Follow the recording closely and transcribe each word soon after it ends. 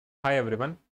Hi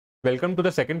everyone, welcome to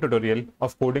the second tutorial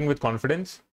of Coding with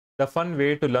Confidence, the fun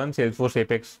way to learn Salesforce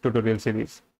Apex tutorial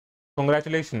series.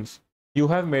 Congratulations, you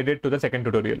have made it to the second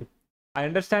tutorial. I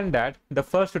understand that the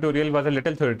first tutorial was a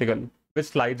little theoretical with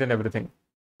slides and everything,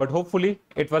 but hopefully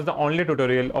it was the only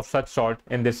tutorial of such sort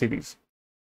in this series.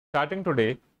 Starting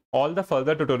today, all the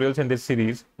further tutorials in this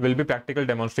series will be practical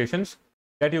demonstrations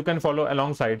that you can follow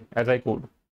alongside as I code.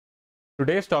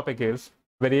 Today's topic is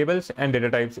variables and data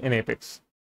types in Apex.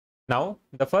 Now,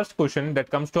 the first question that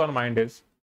comes to our mind is,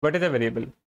 what is a variable?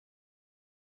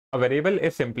 A variable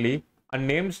is simply a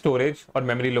named storage or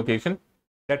memory location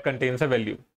that contains a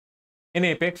value. In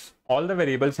Apex, all the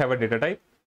variables have a data type,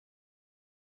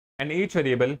 and each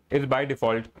variable is by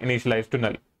default initialized to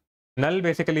null. Null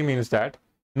basically means that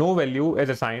no value is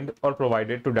assigned or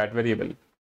provided to that variable.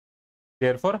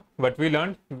 Therefore, what we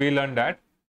learned that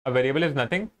a variable is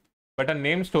nothing but a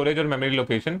named storage or memory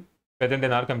location present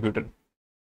in our computer,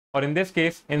 or in this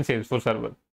case in Salesforce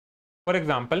server. For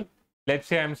example, let's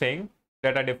say I'm saying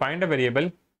that I defined a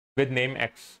variable with name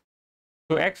x.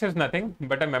 So x is nothing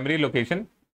but a memory location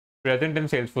present in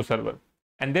Salesforce server,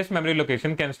 and this memory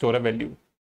location can store a value.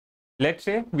 Let's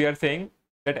say we are saying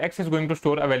that x is going to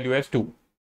store a value as 2.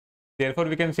 Therefore,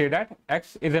 we can say that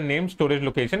x is a named storage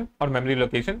location or memory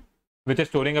location which is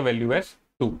storing a value as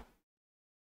 2.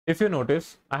 If you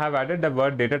notice, I have added the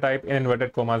word data type in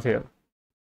inverted commas here.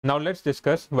 Now let's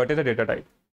discuss what is a data type.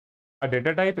 A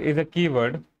data type is a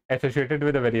keyword associated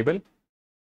with a variable,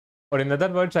 or in other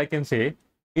words, I can say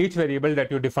each variable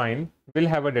that you define will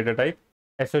have a data type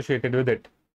associated with it.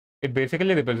 It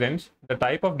basically represents the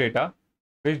type of data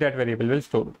which that variable will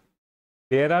store.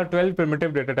 There are 12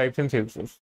 primitive data types in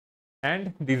Salesforce,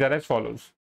 and these are as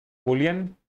follows: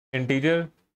 boolean,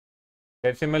 integer,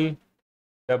 decimal,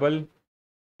 double,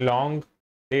 long,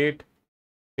 date,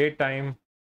 date time,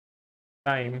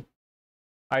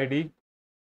 ID,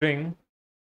 string,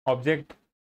 object,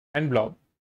 and blob.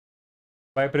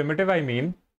 By primitive, I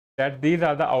mean that these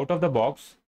are the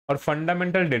out-of-the-box or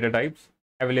fundamental data types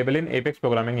available in Apex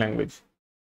programming language.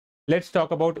 Let's talk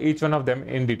about each one of them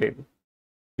in detail.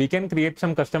 We can create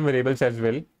some custom variables as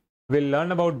well. We'll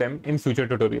learn about them in future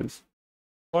tutorials.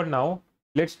 For now,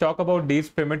 let's talk about these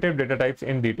primitive data types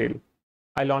in detail.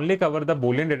 I'll only cover the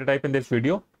Boolean data type in this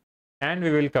video, and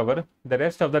we will cover the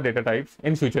rest of the data types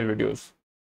in future videos.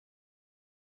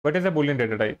 What is a Boolean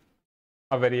data type?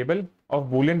 A variable of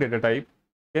Boolean data type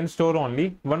can store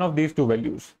only one of these two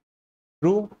values,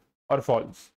 true or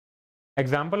false.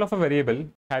 Example of a variable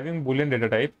having Boolean data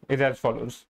type is as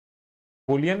follows: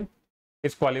 Boolean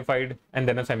is qualified and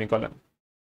then a semicolon.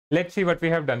 Let's see what we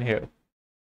have done here.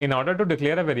 In order to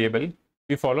declare a variable,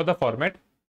 we follow the format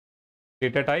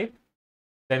data type,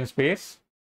 then space,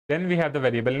 then we have the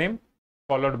variable name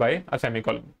followed by a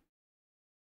semicolon.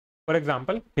 For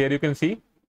example, here you can see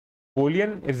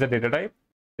Boolean is the data type,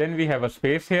 then we have a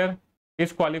space here,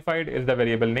 is qualified is the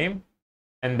variable name,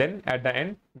 and then at the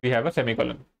end we have a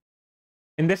semicolon.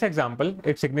 In this example,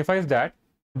 it signifies that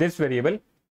this variable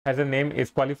has a name is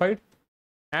qualified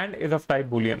and is of type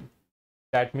Boolean.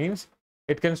 That means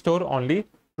it can store only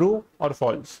true or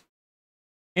false.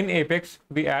 In Apex,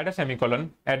 we add a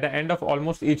semicolon at the end of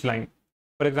almost each line.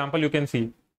 For example, you can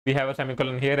see we have a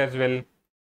semicolon here as well,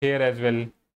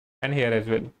 and here as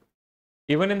well.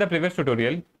 Even in the previous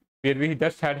tutorial, where we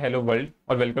just had hello world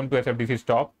or welcome to SFDC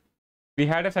stop, we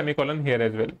had a semicolon here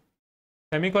as well.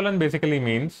 Semicolon basically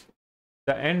means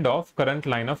the end of current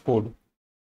line of code.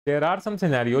 There are some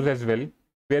scenarios as well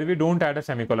where we don't add a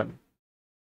semicolon.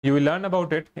 You will learn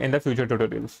about it in the future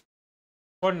tutorials.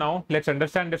 For now, let's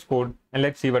understand this code and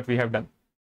let's see what we have done.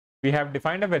 We have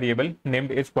defined a variable named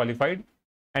is qualified,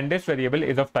 and this variable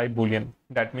is of type Boolean.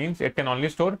 That means it can only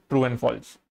store true and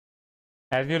false.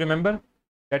 As you remember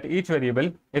that each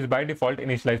variable is by default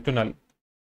initialized to null.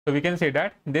 So we can say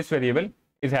that this variable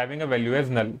is having a value as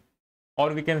null,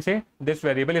 or we can say this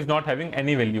variable is not having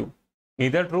any value,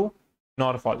 neither true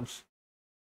nor false.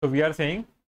 So we are saying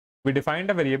we defined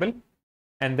a variable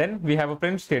and then we have a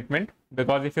print statement,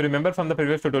 because if you remember from the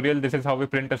previous tutorial, this is how we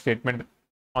print a statement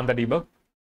on the debug.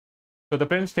 So the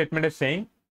print statement is saying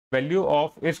value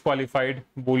of is qualified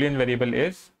Boolean variable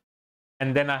is,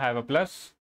 and then I have a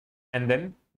plus, and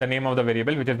then the name of the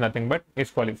variable, which is nothing but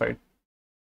is qualified.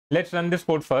 Let's run this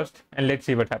code first and let's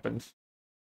see what happens.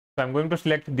 So I'm going to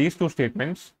select these two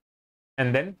statements,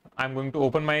 and then I'm going to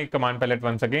open my command palette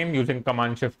once again using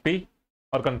Command Shift P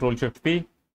or Control Shift P,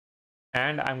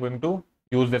 and I'm going to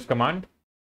use this command,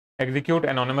 execute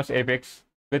anonymous Apex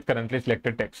with currently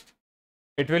selected text.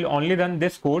 It will only run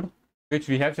this code which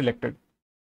we have selected.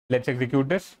 Let's execute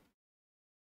this.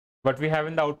 What we have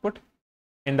in the output?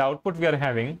 In the output, we are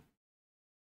having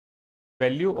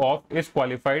value of is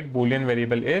qualified boolean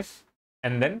variable is,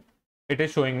 and then it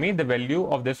is showing me the value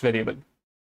of this variable.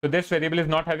 So this variable is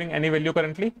not having any value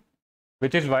currently,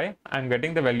 which is why I'm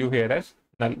getting the value here as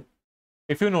null.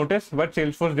 If you notice what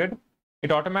Salesforce did,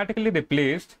 it automatically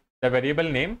replaced the variable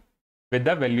name with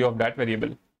the value of that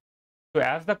variable. So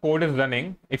as the code is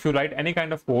running, if you write any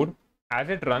kind of code, as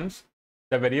it runs,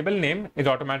 the variable name is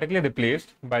automatically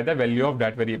replaced by the value of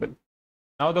that variable.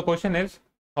 Now the question is,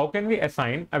 how can we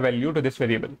assign a value to this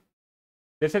variable?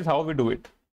 This is how we do it.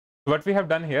 So what we have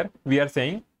done here, we are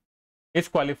saying is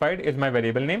qualified is my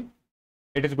variable name.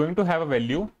 It is going to have a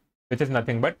value which is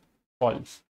nothing but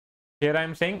false. Here I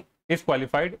am saying is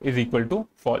qualified is equal to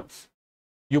false.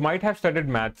 You might have studied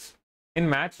maths. In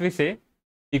maths we say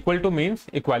equal to means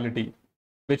equality,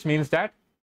 which means that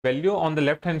value on the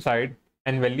left hand side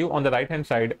and value on the right hand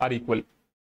side are equal.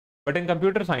 But in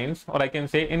computer science, or I can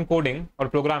say in coding or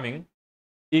programming,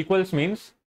 equals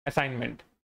means assignment.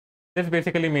 This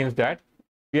basically means that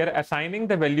we are assigning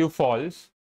the value false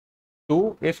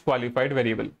to is qualified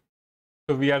variable.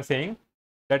 So we are saying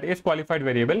that is qualified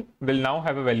variable will now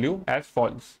have a value as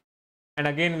false. And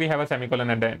again, we have a semicolon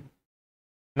at the end.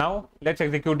 Now let's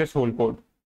execute this whole code.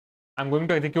 I'm going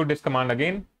to execute this command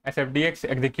again, sfdx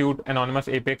execute anonymous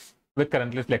apex with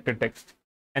currently selected text.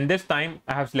 And this time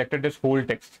I have selected this whole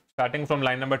text starting from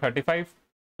line number 35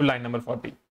 to line number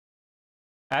 40.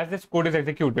 As this code is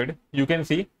executed, you can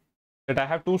see that I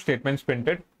have two statements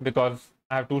printed because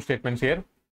I have two statements here.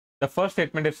 The first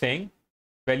statement is saying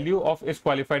value of is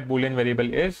qualified boolean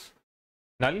variable is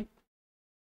null,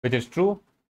 which is true.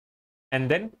 And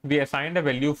then we assigned a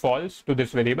value false to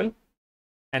this variable.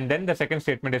 And then the second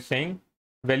statement is saying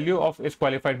value of is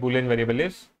qualified boolean variable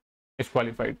is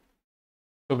qualified.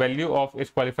 So value of is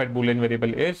qualified boolean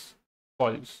variable is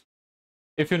false.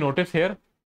 If you notice here,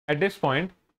 at this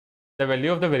point, the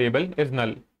value of the variable is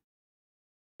null,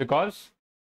 because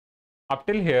up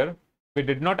till here, we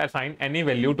did not assign any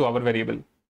value to our variable.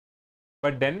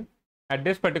 But then at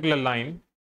this particular line,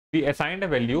 we assigned a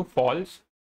value false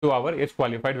to our is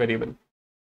qualified variable.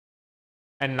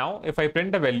 And now if I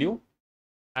print the value,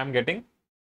 I'm getting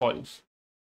false.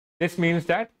 This means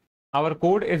that our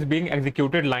code is being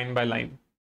executed line by line,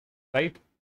 right?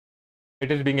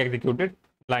 It is being executed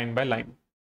line by line.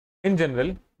 In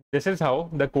general, this is how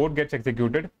the code gets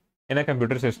executed in a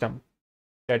computer system,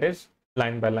 that is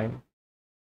line by line.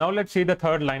 Now let's see the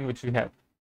third line which we have.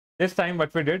 This time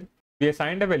what we did, we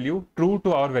assigned a value true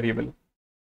to our variable,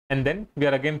 and then we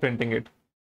are again printing it.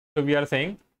 So we are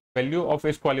saying value of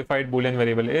is qualified boolean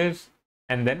variable is,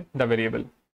 and then the variable.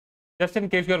 Just in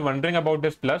case you are wondering about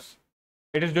this plus,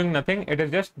 it is doing nothing. It is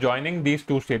just joining these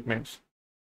two statements.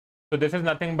 So this is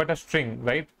nothing but a string,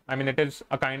 right? I mean, it is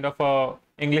a kind of a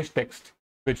English text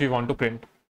which we want to print,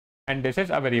 and this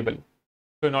is a variable.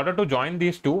 So in order to join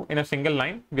these two in a single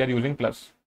line, we are using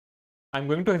plus. I'm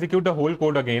going to execute the whole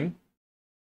code again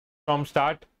from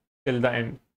start till the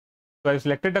end. So I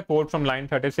selected the code from line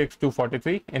 36 to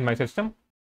 43 in my system.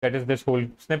 That is this whole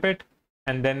snippet.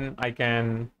 And then I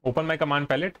can open my command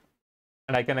palette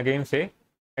and I can again say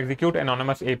execute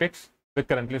anonymous apex with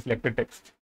currently selected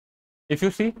text. If you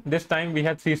see, this time we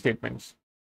have three statements,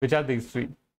 which are these three.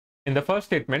 In the first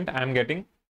statement, I am getting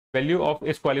value of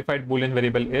is qualified boolean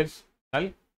variable is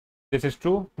null. This is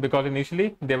true because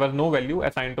initially there was no value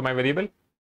assigned to my variable,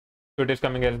 so it is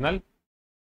coming as null.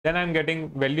 Then I am getting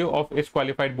value of is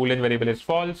qualified boolean variable is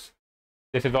false.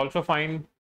 This is also fine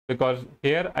because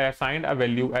here I assigned a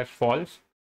value as false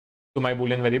to my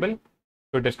boolean variable,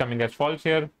 so it is coming as false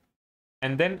here.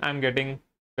 And then I am getting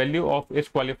value of is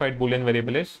qualified boolean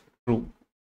variable is true.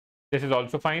 This is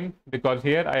also fine because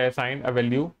here I assigned a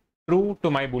value true to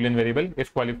my boolean variable is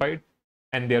qualified,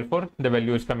 and therefore the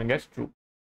value is coming as true.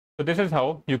 So this is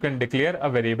how you can declare a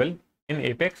variable in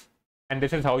Apex, and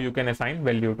this is how you can assign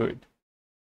value to it.